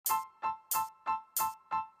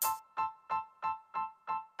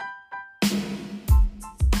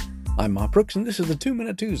I'm Mark Brooks, and this is the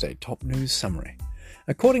 2-Minute Tuesday Top News Summary.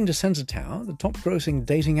 According to Sensor Tower, the top-grossing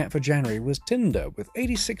dating app for January was Tinder, with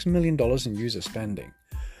 $86 million in user spending.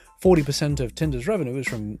 40% of Tinder's revenue is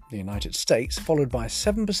from the United States, followed by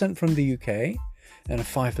 7% from the UK and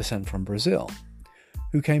 5% from Brazil.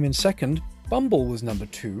 Who came in second? Bumble was number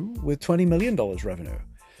 2, with $20 million revenue.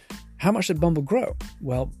 How much did Bumble grow?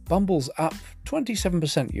 Well, Bumble's up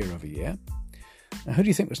 27% year over year. Now, who do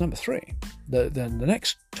you think was number 3? The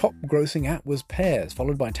next top-grossing app was Pairs,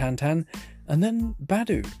 followed by Tantan, and then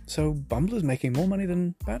Badoo. So Bumble is making more money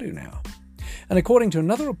than Badoo now. And according to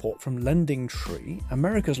another report from LendingTree,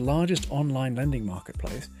 America's largest online lending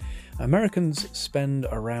marketplace, Americans spend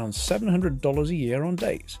around $700 a year on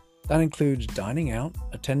dates. That includes dining out,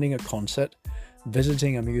 attending a concert,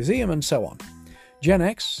 visiting a museum, and so on. Gen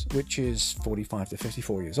X, which is 45 to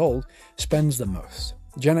 54 years old, spends the most.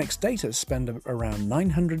 Gen X daters spend around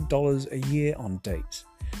 $900 a year on dates.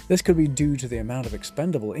 This could be due to the amount of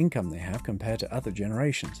expendable income they have compared to other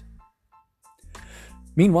generations.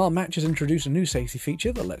 Meanwhile, Match has introduced a new safety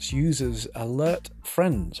feature that lets users alert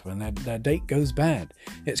friends when their date goes bad.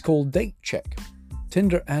 It's called Date Check.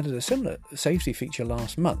 Tinder added a similar safety feature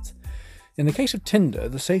last month. In the case of Tinder,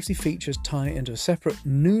 the safety features tie into a separate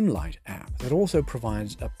Noonlight app that also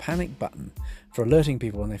provides a panic button for alerting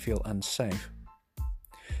people when they feel unsafe.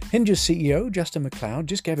 Hinge's CEO, Justin McLeod,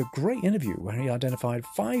 just gave a great interview where he identified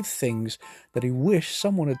 5 things that he wished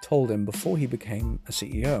someone had told him before he became a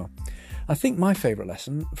CEO. I think my favourite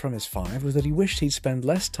lesson from his 5 was that he wished he'd spent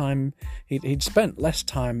less time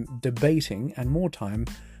debating and more time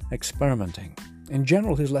experimenting. In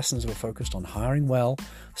general, his lessons were focused on hiring well,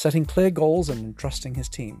 setting clear goals, and trusting his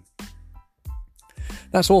team.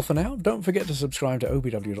 That's all for now. Don't forget to subscribe to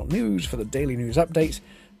obw.news for the daily news updates.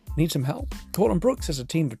 Need some help? Cortland Brooks has a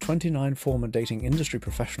team of 29 former dating industry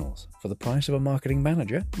professionals. For the price of a marketing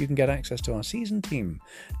manager, you can get access to our seasoned team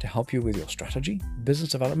to help you with your strategy, business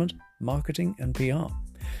development, marketing, and PR.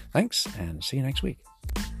 Thanks, and see you next week.